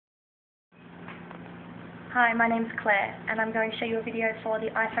Hi, my name's Claire, and I'm going to show you a video for the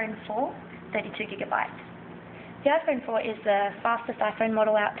iPhone 4, 32GB. The iPhone 4 is the fastest iPhone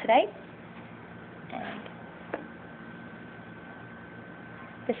model out today, and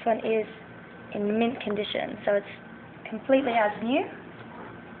this one is in mint condition, so it's completely as new.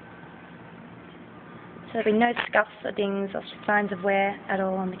 So there'll be no scuffs or dings or signs of wear at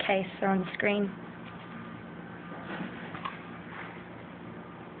all on the case or on the screen.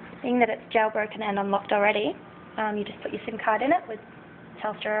 Being that it's jailbroken and unlocked already, you just put your SIM card in it with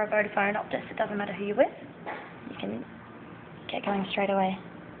Telstra or Vodafone, Optus, it doesn't matter who you're with. You can get going straight away.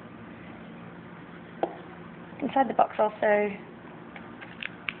 Inside the box also,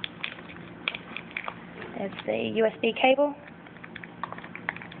 there's the USB cable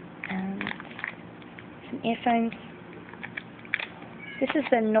and some earphones. This is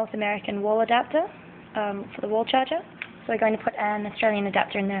the North American wall adapter for the wall charger. So we're going to put an Australian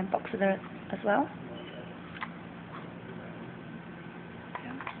adapter in the box with it as well.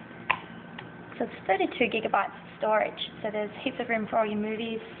 So it's 32GB of storage. So there's heaps of room for all your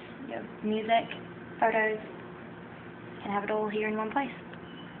movies, your music, photos. You can have it all here in one place.